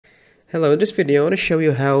Hello, in this video I want to show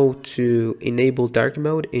you how to enable dark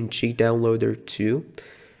mode in GDownloader 2.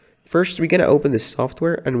 First we're going to open the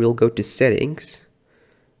software and we'll go to settings.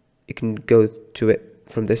 You can go to it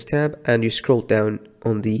from this tab and you scroll down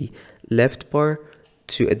on the left bar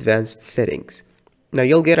to advanced settings. Now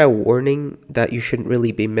you'll get a warning that you shouldn't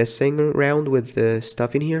really be messing around with the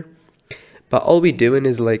stuff in here. But all we're doing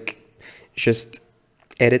is just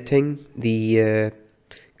editing the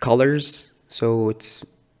colors, so it's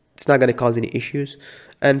not going to cause any issues.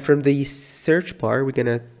 And from the search bar we're going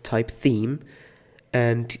to type theme,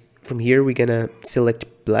 and from here we're going to select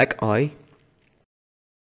black eye.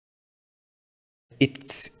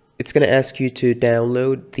 It's going to ask you to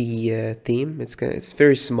download the theme. It's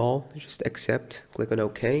very small. Just accept, click on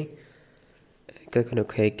OK, click on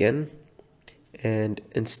OK again, and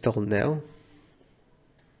install now.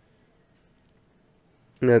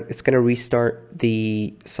 Now it's going to restart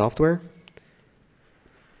the software.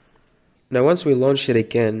 Now once we launch it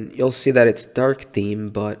again, you'll see that it's dark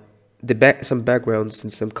theme, but some backgrounds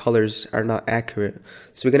and some colors are not accurate.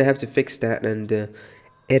 So we're gonna have to fix that and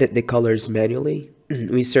edit the colors manually.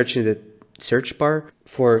 We search in the search bar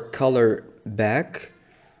for color back,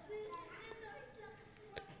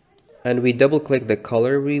 and we double click the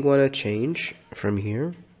color we want to change from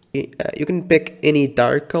here. You can pick any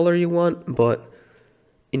dark color you want, but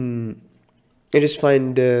I just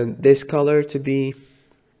find this color to be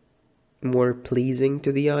more pleasing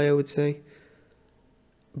to the eye, I would say.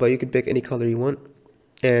 But you can pick any color you want,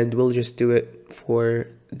 and we'll just do it for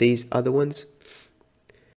these other ones.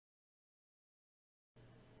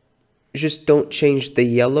 Just don't change the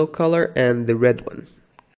yellow color and the red one.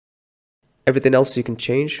 Everything else you can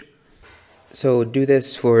change. So do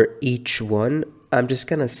this for each one. I'm just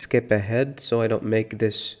gonna skip ahead so I don't make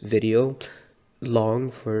this video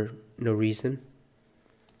long for no reason.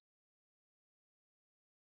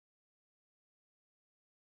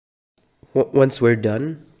 Once we're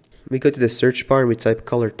done, we go to the search bar and we type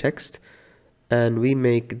color text, and we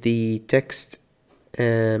make the text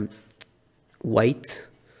white,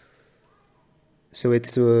 so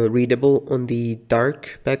it's readable on the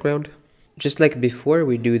dark background. Just like before,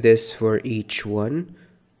 we do this for each one.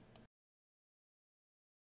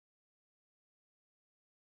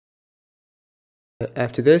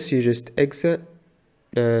 After this, you just exit,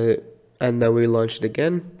 and then we launch it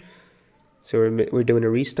again. So we're doing a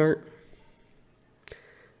restart.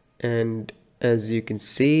 And as you can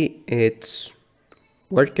see, it's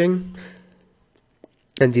working,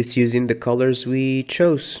 and it's using the colors we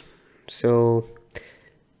chose. So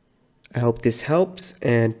I hope this helps,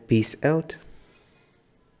 and peace out.